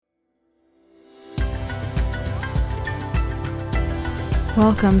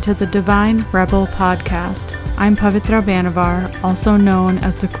Welcome to the Divine Rebel podcast. I'm Pavitra Banavar, also known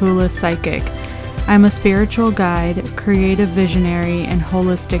as the Clueless Psychic. I'm a spiritual guide, creative visionary, and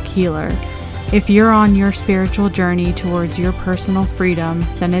holistic healer. If you're on your spiritual journey towards your personal freedom,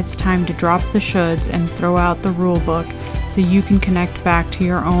 then it's time to drop the shoulds and throw out the rule book so you can connect back to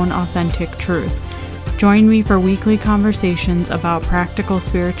your own authentic truth. Join me for weekly conversations about practical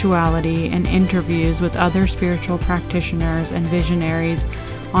spirituality and interviews with other spiritual practitioners and visionaries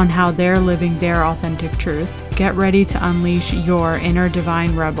on how they're living their authentic truth. Get ready to unleash your inner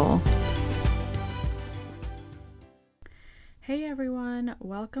divine rebel. Hey everyone,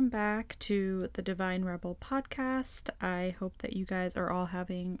 welcome back to the Divine Rebel podcast. I hope that you guys are all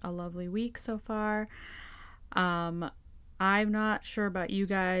having a lovely week so far. I'm not sure about you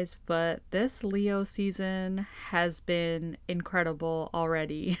guys, but this Leo season has been incredible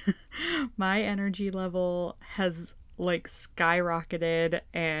already. My energy level has skyrocketed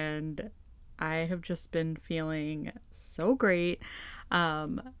and I have just been feeling so great.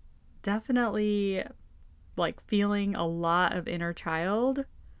 Definitely feeling a lot of inner child,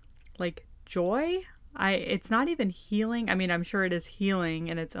 joy. It's not even healing. I mean, I'm sure it is healing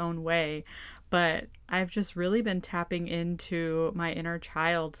in its own way, but I've just really been tapping into my inner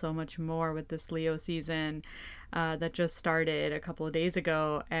child so much more with this Leo season that just started a couple of days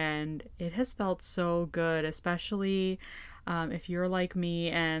ago, and it has felt so good, especially if you're like me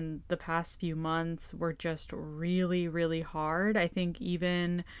and the past few months were just really, really hard. I think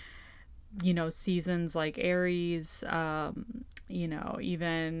even seasons like Aries,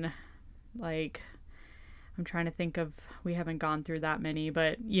 even I'm trying to think of, we haven't gone through that many,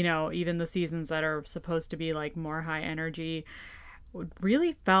 but even the seasons that are supposed to be more high energy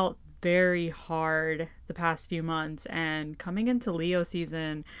really felt very hard the past few months. And coming into Leo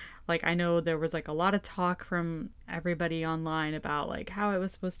season, I know there was a lot of talk from everybody online about how it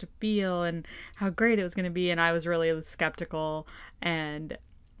was supposed to feel and how great it was going to be, and I was really skeptical. And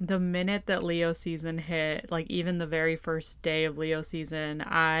the minute that Leo season hit, even the very first day of Leo season,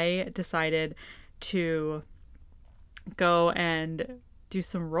 I decided to go and do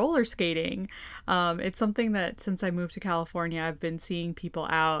some roller skating. It's something that since I moved to California, I've been seeing people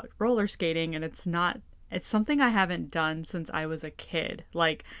out roller skating, and it's something I haven't done since I was a kid.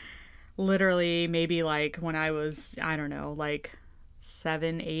 Literally maybe when I was, I don't know,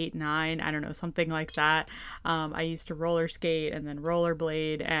 7, 8, 9, I don't know, something like that. I used to roller skate and then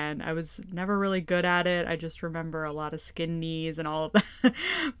rollerblade, and I was never really good at it. I just remember a lot of skin knees and all of that.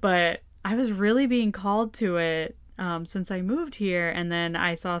 But I was really being called to it since I moved here, and then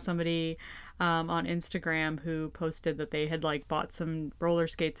I saw somebody on Instagram who posted that they had bought some roller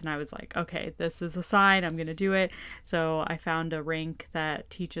skates, and I was like, okay, this is a sign, I'm gonna do it. So I found a rink that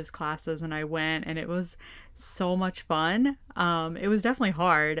teaches classes, and I went, and it was so much fun. It was definitely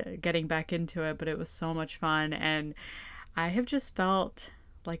hard getting back into it, but it was so much fun, and I have just felt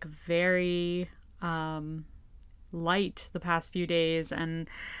very light the past few days, and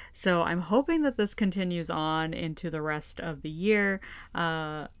so I'm hoping that this continues on into the rest of the year.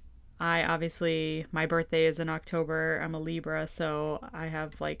 I obviously, my birthday is in October. I'm a Libra, so I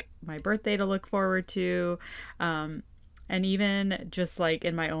have my birthday to look forward to. And even just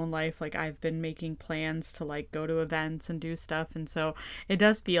in my own life, I've been making plans to go to events and do stuff. And so it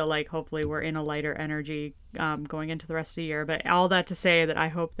does feel hopefully we're in a lighter energy going into the rest of the year. But all that to say that I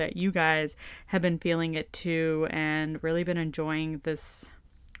hope that you guys have been feeling it too and really been enjoying this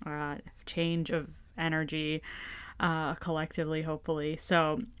change of energy collectively, hopefully.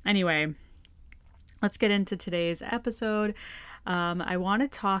 So anyway, let's get into today's episode. I want to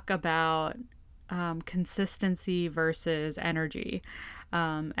talk about consistency versus energy.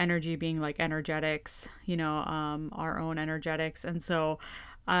 Energy being energetics, our own energetics. And so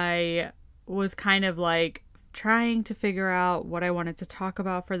I was kind of trying to figure out what I wanted to talk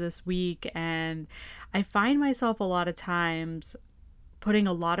about for this week. And I find myself a lot of times putting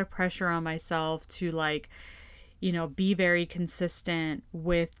a lot of pressure on myself to be very consistent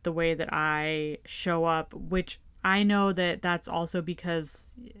with the way that I show up, which I know that that's also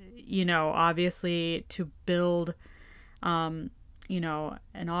because, obviously to build, an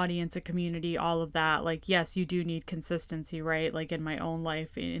audience, a community, all of that, yes, you do need consistency, right? In my own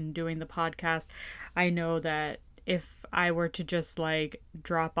life, in doing the podcast, I know that if I were to just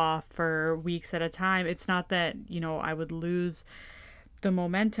drop off for weeks at a time, it's not that, I would lose the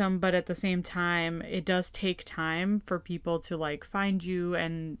momentum, but at the same time, it does take time for people to find you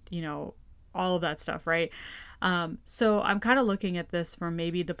and, all of that stuff, right? So I'm kind of looking at this from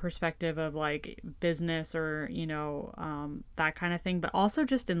maybe the perspective of business or, that kind of thing, but also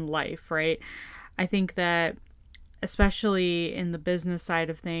just in life, right? I think that especially in the business side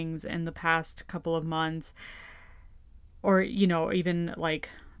of things in the past couple of months, or, even like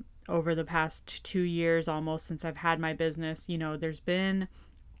over the past 2 years almost since I've had my business, there's been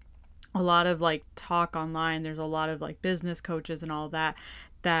a lot of like talk online. There's a lot of like business coaches and all that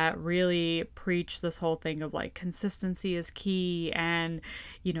really preach this whole thing of like consistency is key, and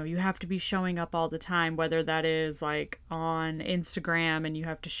you have to be showing up all the time, whether that is like on Instagram and you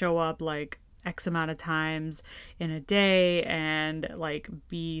have to show up like X amount of times in a day and like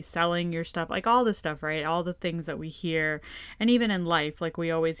be selling your stuff, like all this stuff, right? All the things that we hear. And even in life, like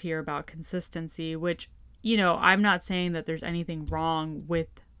we always hear about consistency, which, I'm not saying that there's anything wrong with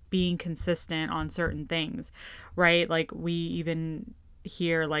being consistent on certain things, right? Like we even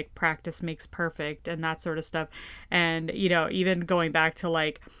hear like practice makes perfect and that sort of stuff. And, even going back to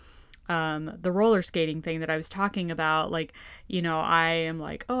like the roller skating thing that I was talking about, like, I am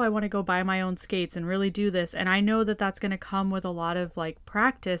like, oh, I want to go buy my own skates and really do this. And I know that that's going to come with a lot of like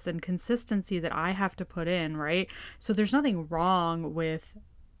practice and consistency that I have to put in, right? So there's nothing wrong with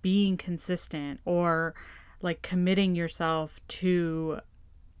being consistent or like committing yourself to,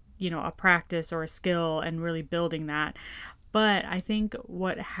 a practice or a skill and really building that. But I think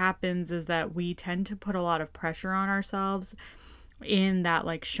what happens is that we tend to put a lot of pressure on ourselves in that,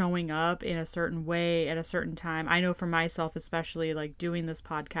 like showing up in a certain way at a certain time. I know for myself, especially like doing this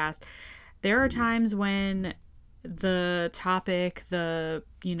podcast, there are times when the topic,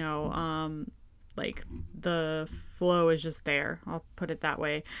 like the flow is just there. I'll put it that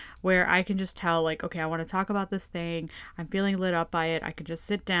way, where I can just tell like, okay, I want to talk about this thing. I'm feeling lit up by it. I can just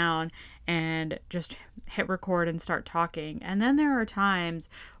sit down and just hit record and start talking. And then there are times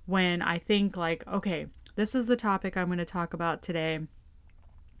when I think like, okay, this is the topic I'm going to talk about today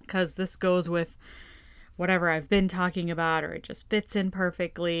because this goes with whatever I've been talking about, or it just fits in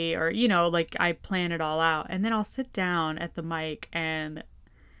perfectly, or, like I plan it all out. And then I'll sit down at the mic and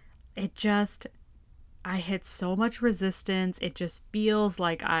I hit so much resistance. It just feels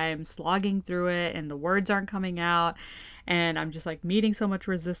like I'm slogging through it and the words aren't coming out. And I'm just like meeting so much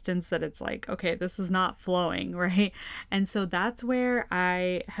resistance that it's like, okay, this is not flowing, right? And so that's where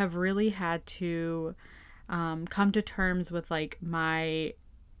I have really had to come to terms with like my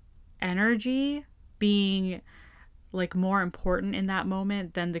energy being like more important in that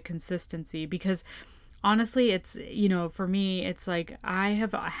moment than the consistency. Because honestly, it's, for me, it's like I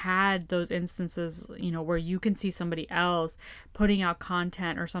have had those instances, where you can see somebody else putting out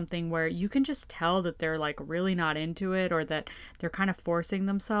content or something where you can just tell that they're like really not into it, or that they're kind of forcing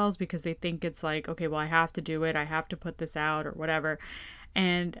themselves because they think it's like, okay, well, I have to do it. I have to put this out or whatever.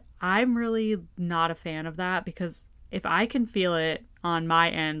 And I'm really not a fan of that, because if I can feel it on my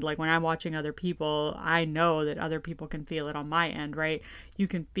end, like when I'm watching other people, I know that other people can feel it on my end, right? You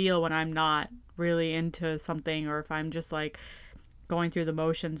can feel when I'm not really into something, or if I'm just like going through the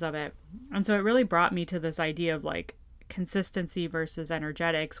motions of it. And so it really brought me to this idea of like consistency versus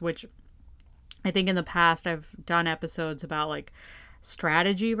energetics, which I think in the past I've done episodes about like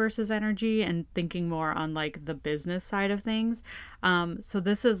strategy versus energy and thinking more on like the business side of things. So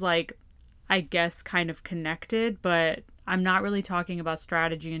this is like, I guess, kind of connected, but I'm not really talking about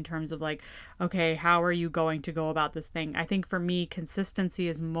strategy in terms of like, okay, how are you going to go about this thing? I think for me, consistency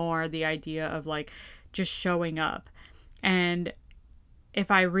is more the idea of like just showing up. And if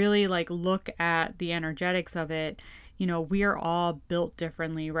I really like look at the energetics of it, we are all built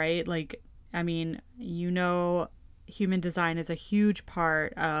differently, right? Like, I mean, human design is a huge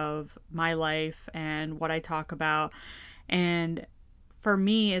part of my life and what I talk about. And for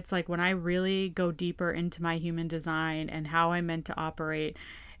me, it's like when I really go deeper into my human design and how I'm meant to operate,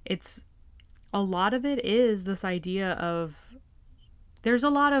 it's a lot of it is this idea of there's a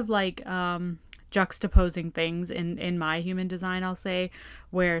lot of like juxtaposing things in my human design, I'll say,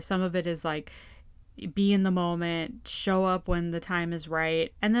 where some of it is like be in the moment, show up when the time is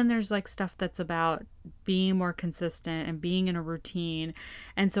right. And then there's like stuff that's about being more consistent and being in a routine.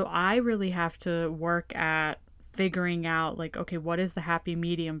 And so I really have to work at figuring out like, okay, what is the happy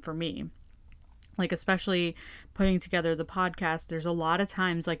medium for me? Like, especially putting together the podcast, there's a lot of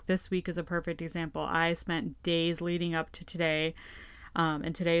times, like this week is a perfect example. I spent days leading up to today.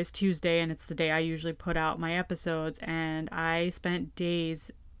 And today is Tuesday, and it's the day I usually put out my episodes. And I spent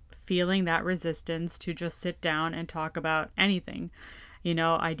days feeling that resistance to just sit down and talk about anything.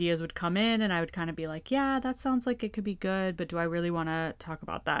 Ideas would come in and I would kind of be like, yeah, that sounds like it could be good, but do I really want to talk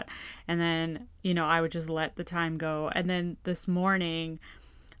about that? And then, I would just let the time go. And then this morning,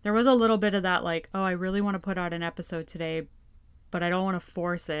 there was a little bit of that, like, oh, I really want to put out an episode today, but I don't want to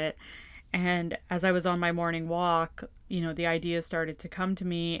force it. And as I was on my morning walk, the ideas started to come to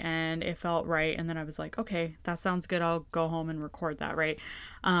me and it felt right. And then I was like, okay, that sounds good. I'll go home and record that, right?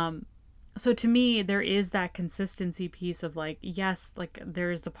 So to me, there is that consistency piece of like, yes, like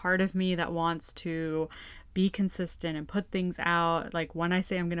there's the part of me that wants to be consistent and put things out. Like when I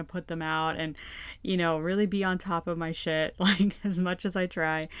say I'm going to put them out and, really be on top of my shit, like as much as I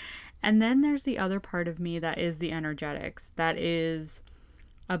try. And then there's the other part of me that is the energetics, that is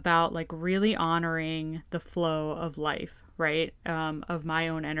about like really honoring the flow of life, right? Of my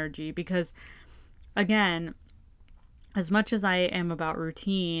own energy. Because again, as much as I am about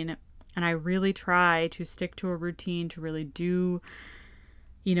routine, and I really try to stick to a routine, to really do,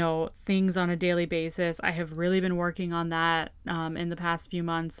 things on a daily basis. I have really been working on that in the past few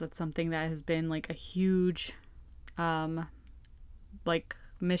months. That's something that has been like a huge, like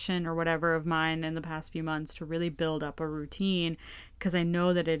mission or whatever of mine in the past few months, to really build up a routine, because I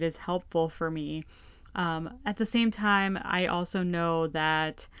know that it is helpful for me. At the same time, I also know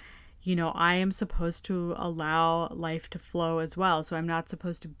that I am supposed to allow life to flow as well. So I'm not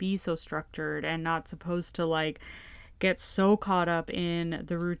supposed to be so structured and not supposed to like get so caught up in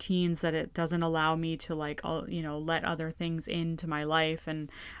the routines that it doesn't allow me to like, let other things into my life,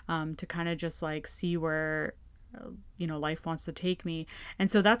 and to kind of just like see where, life wants to take me.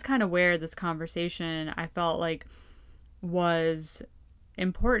 And so that's kind of where this conversation I felt like was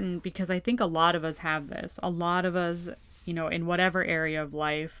important, because I think a lot of us have this. A lot of us, in whatever area of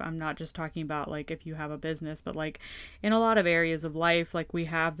life, I'm not just talking about like if you have a business, but like in a lot of areas of life, like we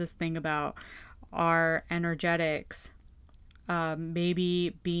have this thing about our energetics,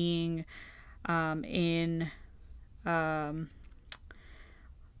 maybe being in,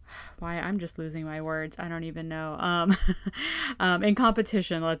 why I'm just losing my words. I don't even know. In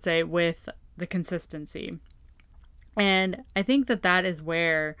competition, let's say, with the consistency. And I think that that is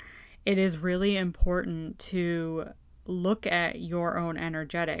where it is really important to look at your own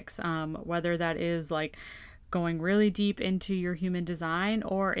energetics, whether that is like going really deep into your human design,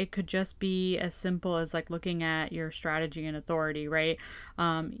 or it could just be as simple as like looking at your strategy and authority, right?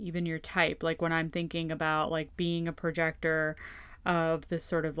 Even your type. Like when I'm thinking about like being a projector, of this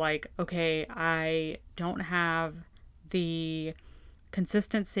sort of like, okay, I don't have the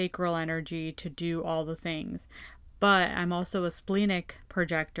consistent sacral energy to do all the things, but I'm also a splenic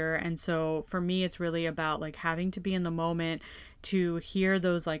projector. And so for me, it's really about like having to be in the moment to hear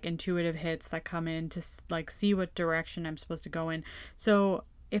those like intuitive hits that come in, to like see what direction I'm supposed to go in. So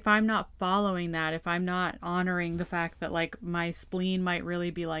if I'm not following that, if I'm not honoring the fact that like my spleen might really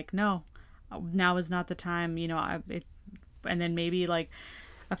be like, no, now is not the time, and then maybe like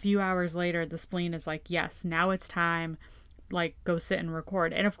a few hours later, the spleen is like, yes, now it's time, like go sit and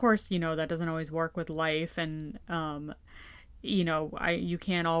record. And of course, that doesn't always work with life. And, you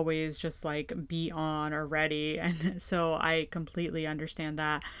can't always just like be on or ready. And so I completely understand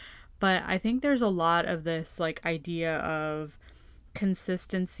that. But I think there's a lot of this like idea of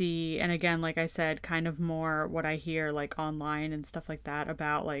consistency. And again, like I said, kind of more what I hear like online and stuff like that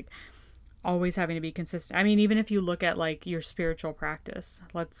about like always having to be consistent. I mean, even if you look at like your spiritual practice,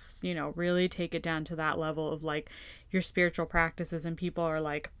 let's, really take it down to that level of like your spiritual practices, and people are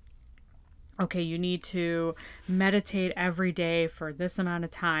like, okay, you need to meditate every day for this amount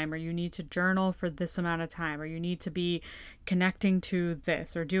of time, or you need to journal for this amount of time, or you need to be connecting to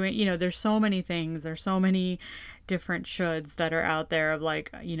this or doing, there's so many things, there's so many different shoulds that are out there of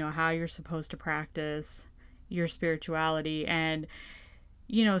like, how you're supposed to practice your spirituality. And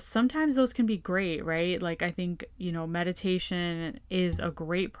sometimes those can be great, right? Like, I think, meditation is a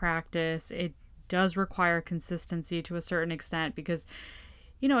great practice. It does require consistency to a certain extent, because,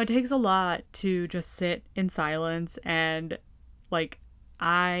 it takes a lot to just sit in silence. And, like,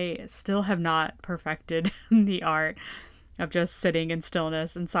 I still have not perfected the art of just sitting in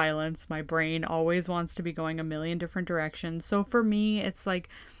stillness and silence. My brain always wants to be going a million different directions. So for me, it's like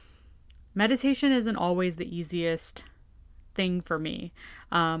meditation isn't always the easiest thing for me.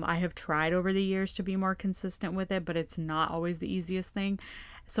 I have tried over the years to be more consistent with it, but it's not always the easiest thing.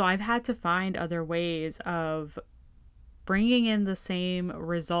 So I've had to find other ways of bringing in the same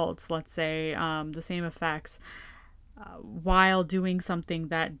results, let's say, the same effects, while doing something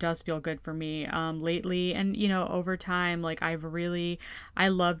that does feel good for me lately. And over time, like I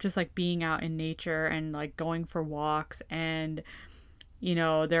love just like being out in nature and like going for walks. And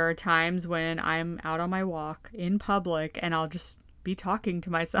there are times when I'm out on my walk in public and I'll just be talking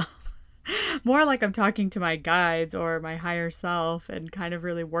to myself. More like I'm talking to my guides or my higher self and kind of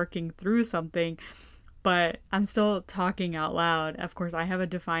really working through something, but I'm still talking out loud. Of course, I have a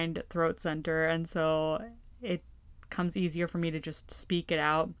defined throat center, and so it comes easier for me to just speak it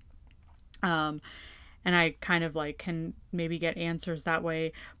out. and I kind of like can maybe get answers that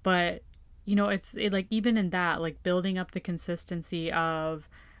way. But like even in that, like building up the consistency of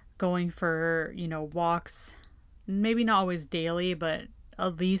going for, walks, maybe not always daily, but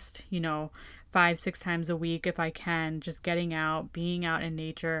at least, 5, 6 times a week if I can, just getting out, being out in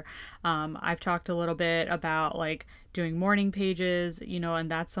nature. I've talked a little bit about like doing morning pages, and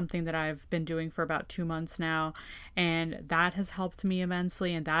that's something that I've been doing for about 2 months now. And that has helped me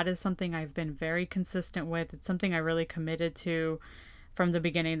immensely. And that is something I've been very consistent with. It's something I really committed to from the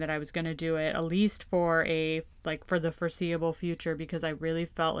beginning, that I was going to do it at least for for the foreseeable future, because I really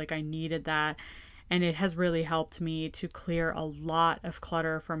felt like I needed that. And it has really helped me to clear a lot of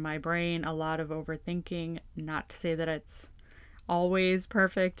clutter from my brain, a lot of overthinking. Not to say that it's always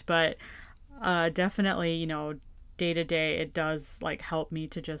perfect, but definitely, day to day, it does like help me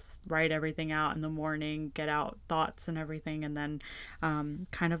to just write everything out in the morning, get out thoughts and everything, and then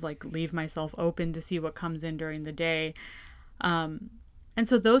kind of like leave myself open to see what comes in during the day. And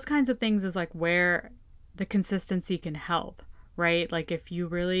so those kinds of things is like where the consistency can help, right? Like if you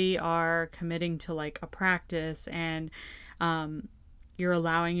really are committing to like a practice, and you're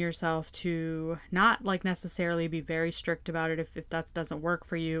allowing yourself to not like necessarily be very strict about it if that doesn't work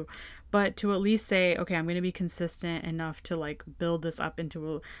for you, but to at least say, okay, I'm going to be consistent enough to like build this up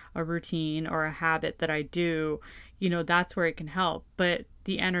into a routine or a habit that I do, that's where it can help. But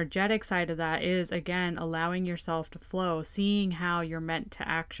the energetic side of that is, again, allowing yourself to flow, seeing how you're meant to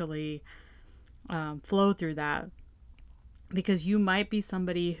actually flow through that. Because you might be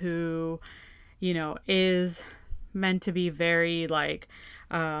somebody who, is meant to be very like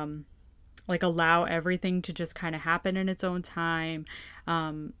allow everything to just kind of happen in its own time,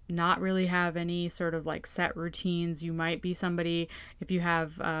 not really have any sort of like set routines. You might be somebody, if you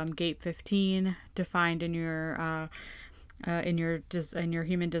have gate 15 defined in your in your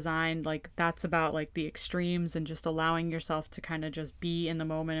human design, like that's about like the extremes and just allowing yourself to kind of just be in the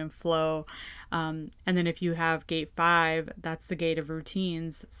moment and flow. And then if you have gate 5, that's the gate of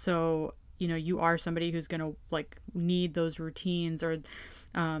routines. So you are somebody who's going to like need those routines, or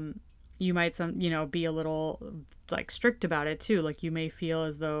you might be a little like strict about it too. Like you may feel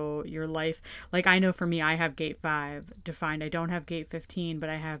as though your life, like I know for me, I have gate 5 defined. I don't have gate 15, but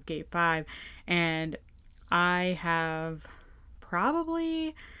I have gate 5. And I have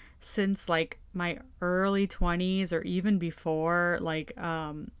probably since like my early 20s or even before, like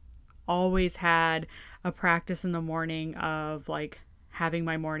always had a practice in the morning of like having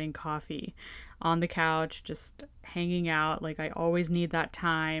my morning coffee on the couch, just hanging out. Like I always need that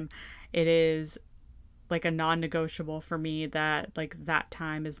time. It is like a non-negotiable for me that like that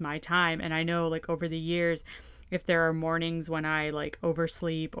time is my time. And I know like over the years, if there are mornings when I like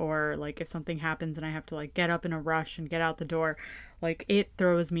oversleep, or like if something happens and I have to like get up in a rush and get out the door, like it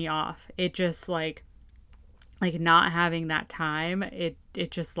throws me off. It just like not having that time, it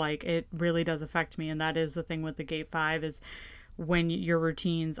just like it really does affect me. And that is the thing with the gate 5, is when your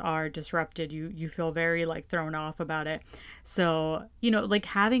routines are disrupted, you feel very like thrown off about it. So like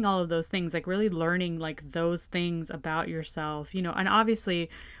having all of those things, like really learning like those things about yourself, and obviously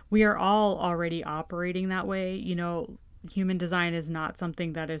we are all already operating that way. Human design is not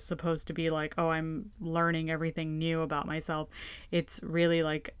something that is supposed to be like, oh, I'm learning everything new about myself. It's really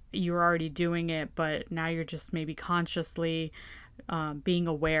like you're already doing it, but now you're just maybe consciously being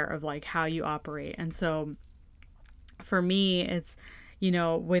aware of like how you operate. And so for me, it's,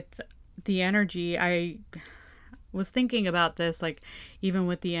 with the energy, I was thinking about this, like, even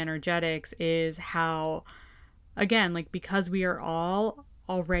with the energetics, is how, again, like, because we are all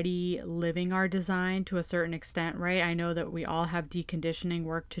already living our design to a certain extent, right? I know that we all have deconditioning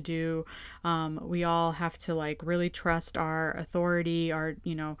work to do. We all have to, like, really trust our authority, our,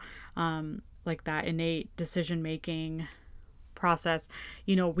 like that innate decision making process.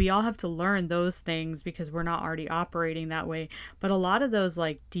 We all have to learn those things because we're not already operating that way. But a lot of those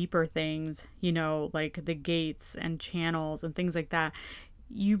like deeper things, like the gates and channels and things like that,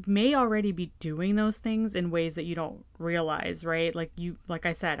 you may already be doing those things in ways that you don't realize, right? Like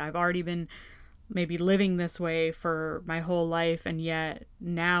I said, I've already been maybe living this way for my whole life, and yet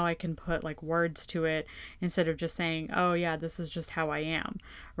now I can put like words to it instead of just saying, oh yeah, this is just how I am,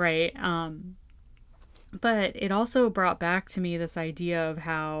 right? But it also brought back to me this idea of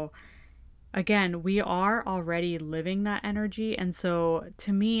how, again, we are already living that energy. And so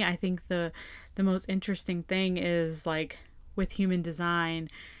to me, I think the most interesting thing is like with human design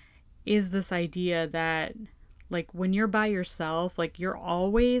is this idea that like when you're by yourself, like you're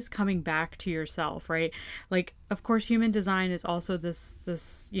always coming back to yourself, right? Like, of course, human design is also this,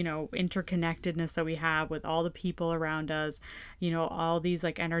 interconnectedness that we have with all the people around us, all these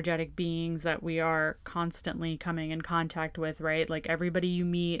like energetic beings that we are constantly coming in contact with, right? Like everybody you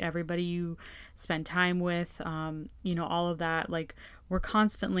meet, everybody you spend time with, all of that, like we're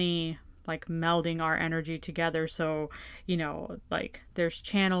constantly like melding our energy together. So, like there's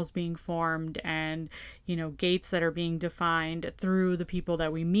channels being formed and, gates that are being defined through the people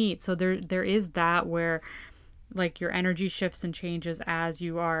that we meet. So there is that where like your energy shifts and changes as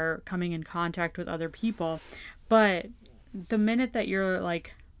you are coming in contact with other people. But the minute that you're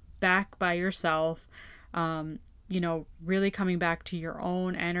like back by yourself, really coming back to your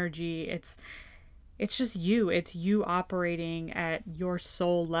own energy, it's just you. It's you operating at your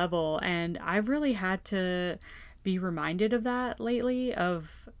soul level. And I've really had to be reminded of that lately,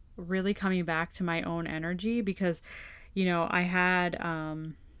 of really coming back to my own energy because, I had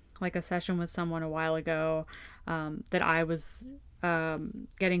like a session with someone a while ago that I was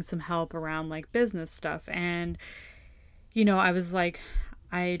getting some help around like business stuff. And, I was like,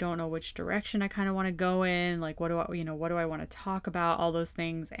 I don't know which direction I kind of want to go in. Like, what do I want to talk about? All those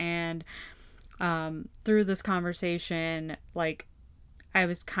things. And through this conversation, like I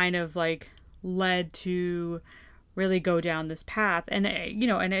was kind of like led to really go down this path, and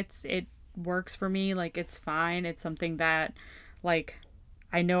and it works for me. Like it's fine. It's something that like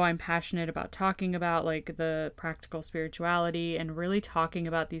I know I'm passionate about talking about, like the practical spirituality and really talking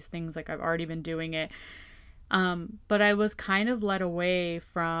about these things. Like I've already been doing it, but I was kind of led away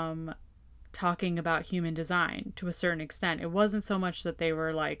from talking about human design to a certain extent. It wasn't so much that they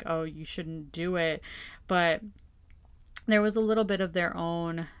were like, oh, you shouldn't do it, but there was a little bit of their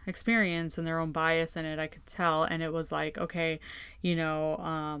own experience and their own bias in it, I could tell. And it was like, okay,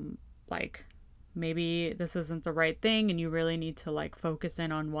 like maybe this isn't the right thing and you really need to like focus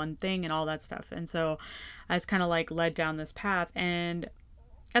in on one thing and all that stuff. And so I was kind of like led down this path, and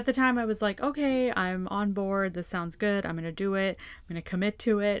at the time I was like, okay, I'm on board. This sounds good. I'm going to do it. I'm going to commit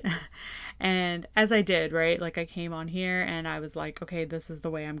to it. And as I did, right? Like I came on here and I was like, okay, this is the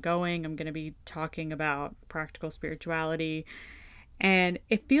way I'm going. I'm going to be talking about practical spirituality. And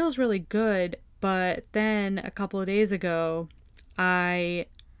it feels really good. But then a couple of days ago, I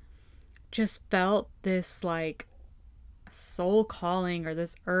just felt this like soul calling or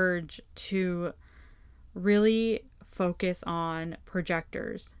this urge to really focus on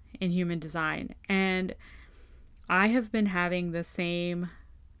projectors in human design. And I have been having the same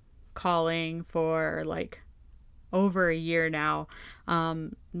calling for like over a year now.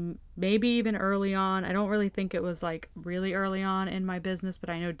 Maybe even early on. I don't really think it was like really early on in my business, but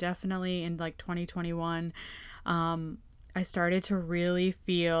I know definitely in like 2021, I started to really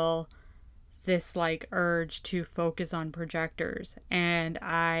feel this like urge to focus on projectors. And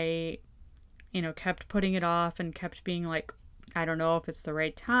I kept putting it off and kept being like, I don't know if it's the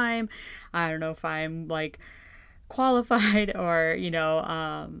right time. I don't know if I'm like qualified or,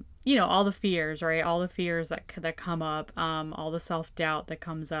 all the fears, right? All the fears that come up, all the self-doubt that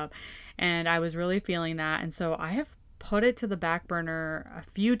comes up. And I was really feeling that. And so I have put it to the back burner a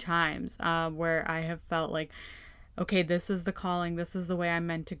few times where I have felt like, okay, this is the calling, this is the way I'm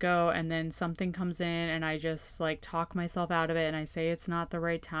meant to go, and then something comes in and I just like talk myself out of it and I say it's not the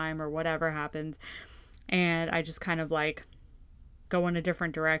right time or whatever happens, and I just kind of like go in a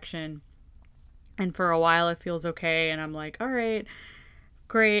different direction. And for a while it feels okay and I'm like, all right,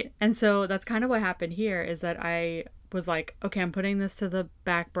 great. And so that's kind of what happened here, is that I was like, okay, I'm putting this to the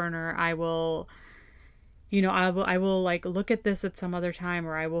back burner. I will like look at this at some other time,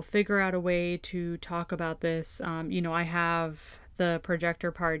 or I will figure out a way to talk about this. I have the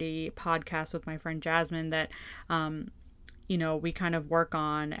Projector Party podcast with my friend Jasmine that, we kind of work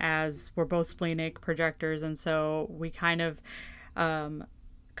on, as we're both splenic projectors. And so we kind of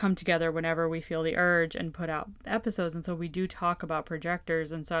come together whenever we feel the urge and put out episodes. And so we do talk about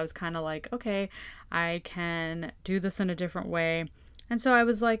projectors. And so I was kind of like, okay, I can do this in a different way. And so I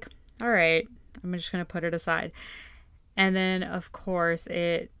was like, all right, I'm just going to put it aside. And then, of course,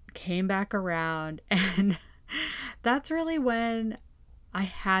 it came back around. And that's really when I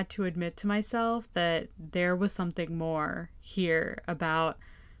had to admit to myself that there was something more here about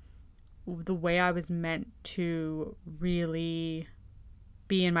the way I was meant to really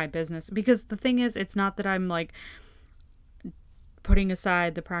be in my business. Because the thing is, it's not that I'm like putting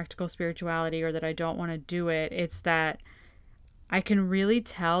aside the practical spirituality or that I don't want to do it. It's that I can really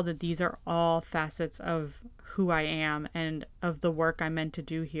tell that these are all facets of who I am and of the work I'm meant to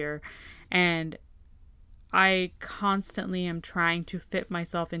do here. And I constantly am trying to fit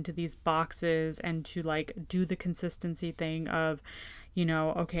myself into these boxes and to like do the consistency thing of,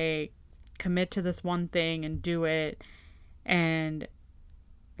 okay, commit to this one thing and do it. And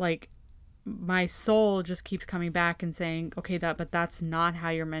like my soul just keeps coming back and saying, okay, but that's not how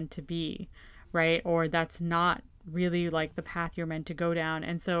you're meant to be, right? Or that's not really like the path you're meant to go down.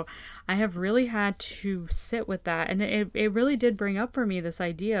 And so I have really had to sit with that. And it really did bring up for me this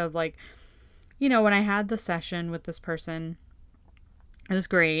idea of like, when I had the session with this person, it was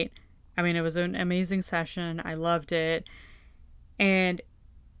great. I mean, it was an amazing session. I loved it. And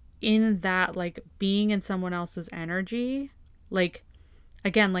in that, like being in someone else's energy, like,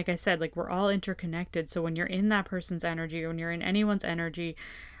 again, like I said, like we're all interconnected. So when you're in that person's energy, or when you're in anyone's energy,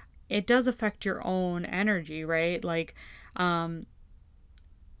 it does affect your own energy, right? Like,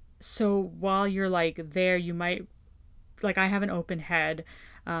 so while you're like there, you might, like, I have an open head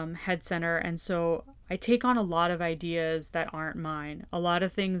center. And so I take on a lot of ideas that aren't mine, a lot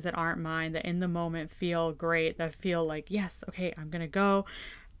of things that aren't mine that in the moment feel great, that feel like, yes, okay, I'm going to go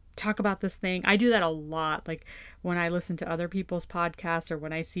talk about this thing. I do that a lot. Like when I listen to other people's podcasts or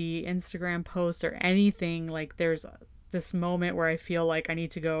when I see Instagram posts or anything, like there's this moment where I feel like I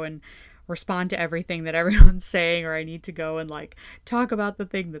need to go and respond to everything that everyone's saying, or I need to go and like talk about the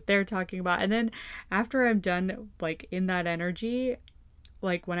thing that they're talking about. And then after I'm done, like in that energy,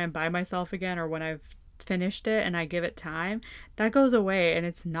 like when I'm by myself again or when I've finished it and I give it time, that goes away and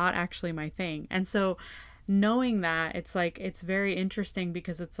it's not actually my thing. And so knowing that, it's like it's very interesting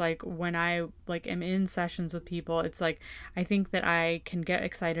because it's like when I like am in sessions with people, it's like I think that I can get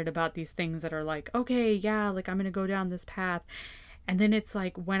excited about these things that are like, okay, yeah, like I'm going to go down this path. And then it's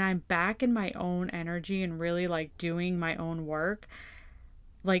like when I'm back in my own energy and really like doing my own work,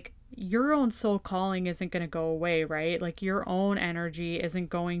 like your own soul calling isn't going to go away, right? Like your own energy isn't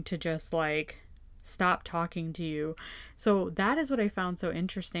going to just like stop talking to you. So that is what I found so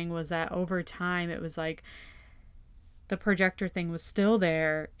interesting, was that over time it was like the projector thing was still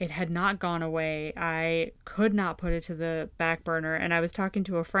there. It had not gone away. I could not put it to the back burner. And I was talking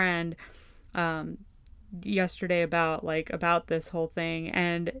to a friend yesterday about this whole thing,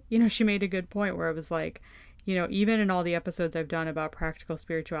 and she made a good point where it was like, even in all the episodes I've done about practical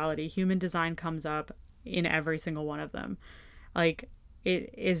spirituality, human design comes up in every single one of them. Like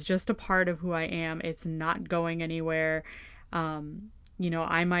it is just a part of who I am. It's not going anywhere.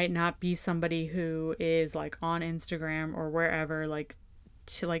 I might not be somebody who is like on Instagram or wherever like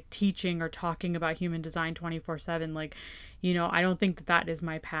to like teaching or talking about human design 24/7. Like, I don't think that is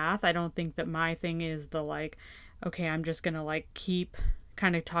my path. I don't think that my thing is the like, okay, I'm just going to like keep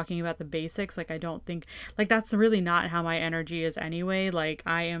kind of talking about the basics. Like I don't think like that's really not how my energy is anyway. Like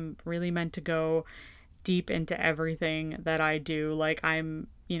I am really meant to go deep into everything that I do. Like I'm,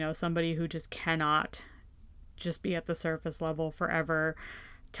 somebody who just cannot just be at the surface level forever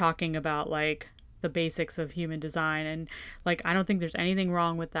talking about like the basics of human design. And like I don't think there's anything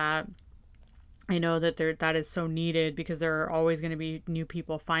wrong with that. I know that that is so needed because there are always going to be new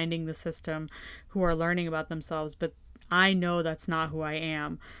people finding the system who are learning about themselves, but I know that's not who I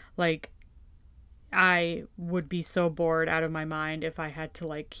am. Like I would be so bored out of my mind if I had to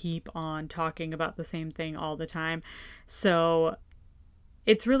like keep on talking about the same thing all the time. So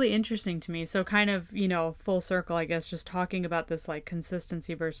it's really interesting to me. So kind of, full circle, I guess, just talking about this like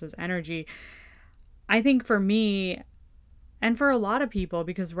consistency versus energy. I think for me, and for a lot of people,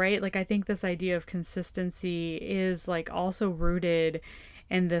 because right, like I think this idea of consistency is like also rooted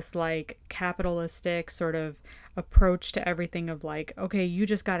in this like capitalistic sort of approach to everything of like, okay, you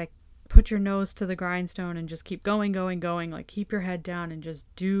just got to put your nose to the grindstone and just keep going, like keep your head down and just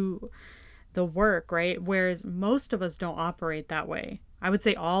do the work, right? Whereas most of us don't operate that way. I would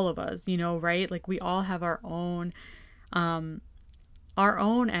say all of us, right? Like we all have our own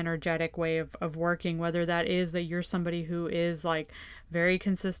energetic way of working, whether that is that you're somebody who is like very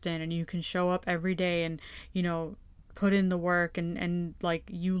consistent and you can show up every day and, put in the work and like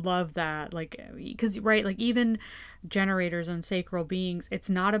you love that, like because right, like even generators and sacral beings,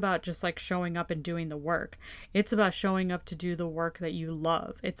 it's not about just like showing up and doing the work. It's about showing up to do the work that you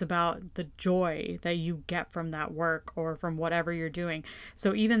love. It's about the joy that you get from that work or from whatever you're doing.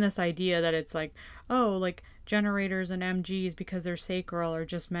 So even this idea that it's like, oh, like generators and MGs, because they're sacral, are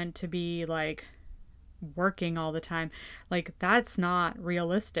just meant to be like working all the time, like that's not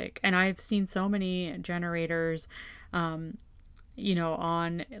realistic. And I've seen so many generators on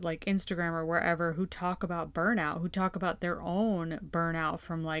like Instagram or wherever who talk about burnout, who talk about their own burnout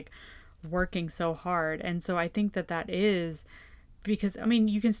from like working so hard. And so I think that is because I mean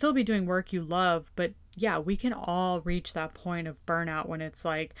you can still be doing work you love, but yeah, we can all reach that point of burnout when it's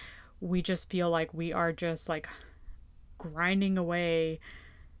like we just feel like we are just like grinding away,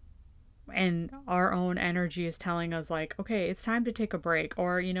 and our own energy is telling us like, okay, it's time to take a break,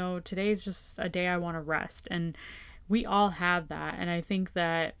 or today's just a day I want to rest. And we all have that. And I think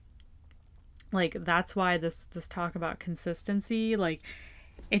that like that's why this talk about consistency, like,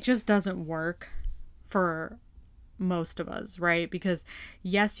 it just doesn't work for most of us, right? Because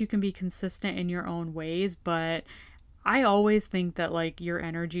yes, you can be consistent in your own ways, but I always think that like your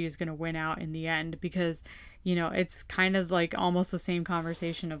energy is going to win out in the end, because it's kind of like almost the same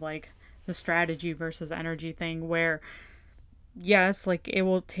conversation of like the strategy versus energy thing, where yes, like it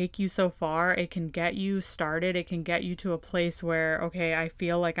will take you so far, it can get you started, it can get you to a place where, okay, I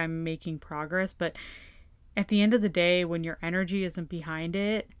feel like I'm making progress, but at the end of the day, when your energy isn't behind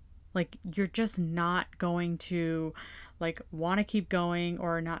it, like you're just not going to like want to keep going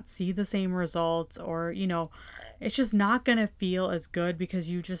or not see the same results, or it's just not going to feel as good, because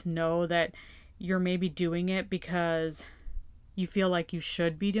you just know that you're maybe doing it because you feel like you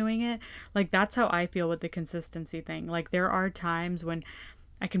should be doing it. Like that's how I feel with the consistency thing. Like there are times when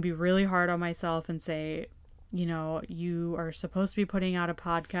I can be really hard on myself and say, you are supposed to be putting out a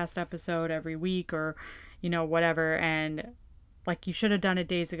podcast episode every week, or whatever, and like you should have done it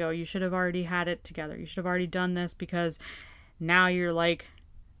days ago. You should have already had it together. You should have already done this, because now you're like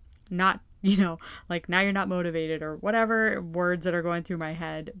not, like now you're not motivated, or whatever words that are going through my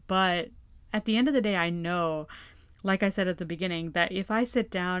head. But at the end of the day, I know, like I said at the beginning, that if I sit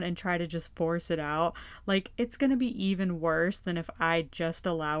down and try to just force it out, like it's going to be even worse than if I just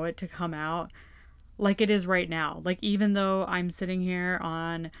allow it to come out like it is right now. Like even though I'm sitting here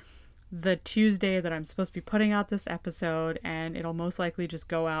on the Tuesday that I'm supposed to be putting out this episode, and it'll most likely just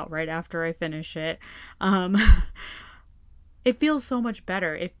go out right after I finish it, um, it feels so much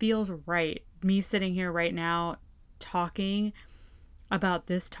better. It feels right. Me sitting here right now talking about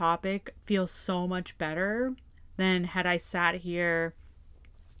this topic feels so much better than had I sat here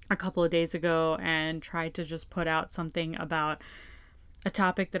a couple of days ago and tried to just put out something about a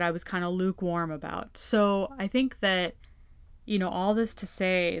topic that I was kind of lukewarm about. So I think that, all this to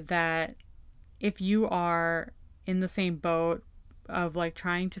say that if you are in the same boat of like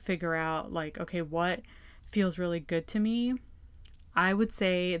trying to figure out, like, okay, what feels really good to me, I would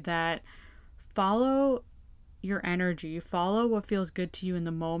say that follow your energy, follow what feels good to you in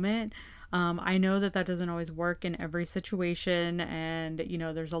the moment. I know that that doesn't always work in every situation, and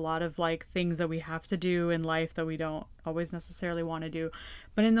there's a lot of like things that we have to do in life that we don't always necessarily want to do.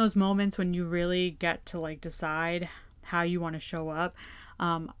 But in those moments when you really get to like decide how you want to show up,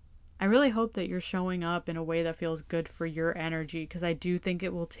 I really hope that you're showing up in a way that feels good for your energy, because I do think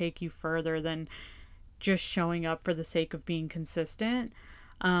it will take you further than just showing up for the sake of being consistent.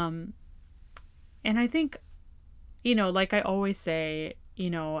 Um, and I think, like I always say,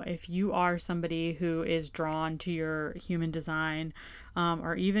 if you are somebody who is drawn to your human design,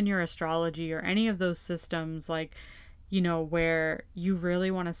 or even your astrology, or any of those systems, like, where you really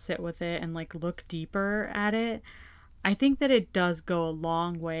want to sit with it and like look deeper at it, I think that it does go a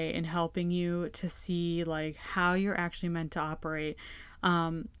long way in helping you to see like how you're actually meant to operate.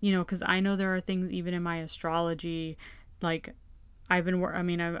 Because I know there are things even in my astrology, like I've been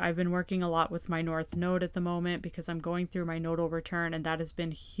working a lot with my North Node at the moment, because I'm going through my nodal return, and that has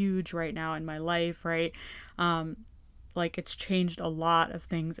been huge right now in my life, right? Um, like it's changed a lot of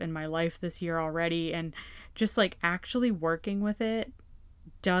things in my life this year already, and just like actually working with it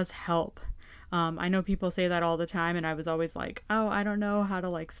does help. I know people say that all the time, and I was always like, oh, I don't know how to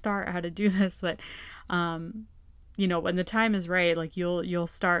like start, how to do this, but um, when the time is right, like you'll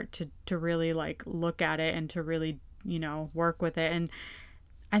start to really like look at it and to really work with it. And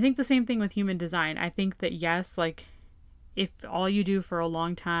I think the same thing with human design. I think that yes, like if all you do for a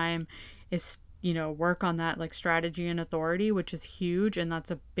long time is work on that like strategy and authority, which is huge and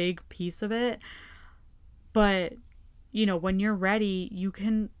that's a big piece of it, but when you're ready, you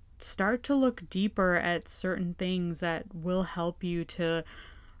can start to look deeper at certain things that will help you to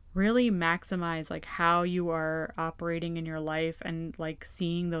really maximize like how you are operating in your life and like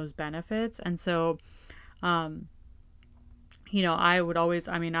seeing those benefits. And so um I would always,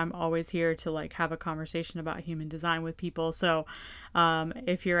 I'm always here to like have a conversation about human design with people. So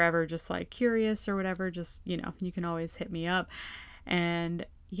if you're ever just like curious or whatever, just you can always hit me up. And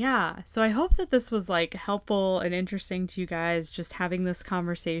yeah, so I hope that this was like helpful and interesting to you guys, just having this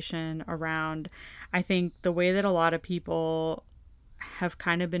conversation around, I think, the way that a lot of people have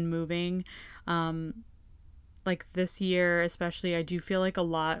kind of been moving. Like this year especially, I do feel like a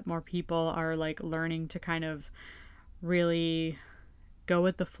lot more people are like learning to kind of really go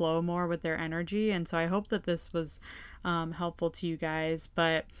with the flow more with their energy. And so I hope that this was helpful to you guys.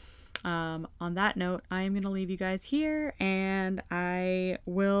 But On that note, I am going to leave you guys here, and I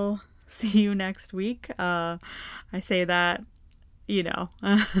will see you next week. I say that,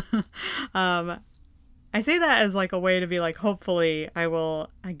 I say that as like a way to be like, hopefully I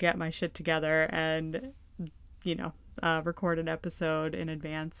get my shit together and, record an episode in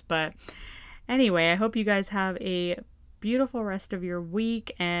advance. But anyway, I hope you guys have a beautiful rest of your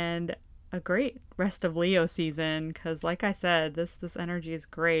week and a great rest of Leo season, because like I said, this energy is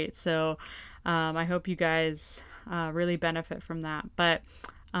great. So I hope you guys really benefit from that. But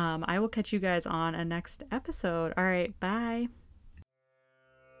I will catch you guys on a next episode. All right, bye.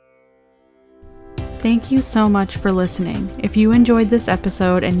 Thank you so much for listening. If you enjoyed this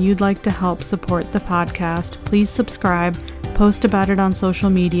episode and you'd like to help support the podcast, please subscribe, post about it on social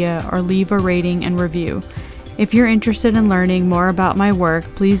media, or leave a rating and review. If you're interested in learning more about my work,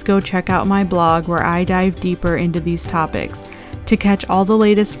 please go check out my blog where I dive deeper into these topics. To catch all the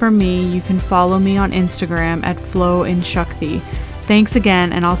latest from me, you can follow me on Instagram at FlowInShakti. Thanks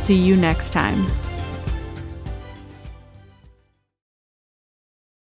again, and I'll see you next time.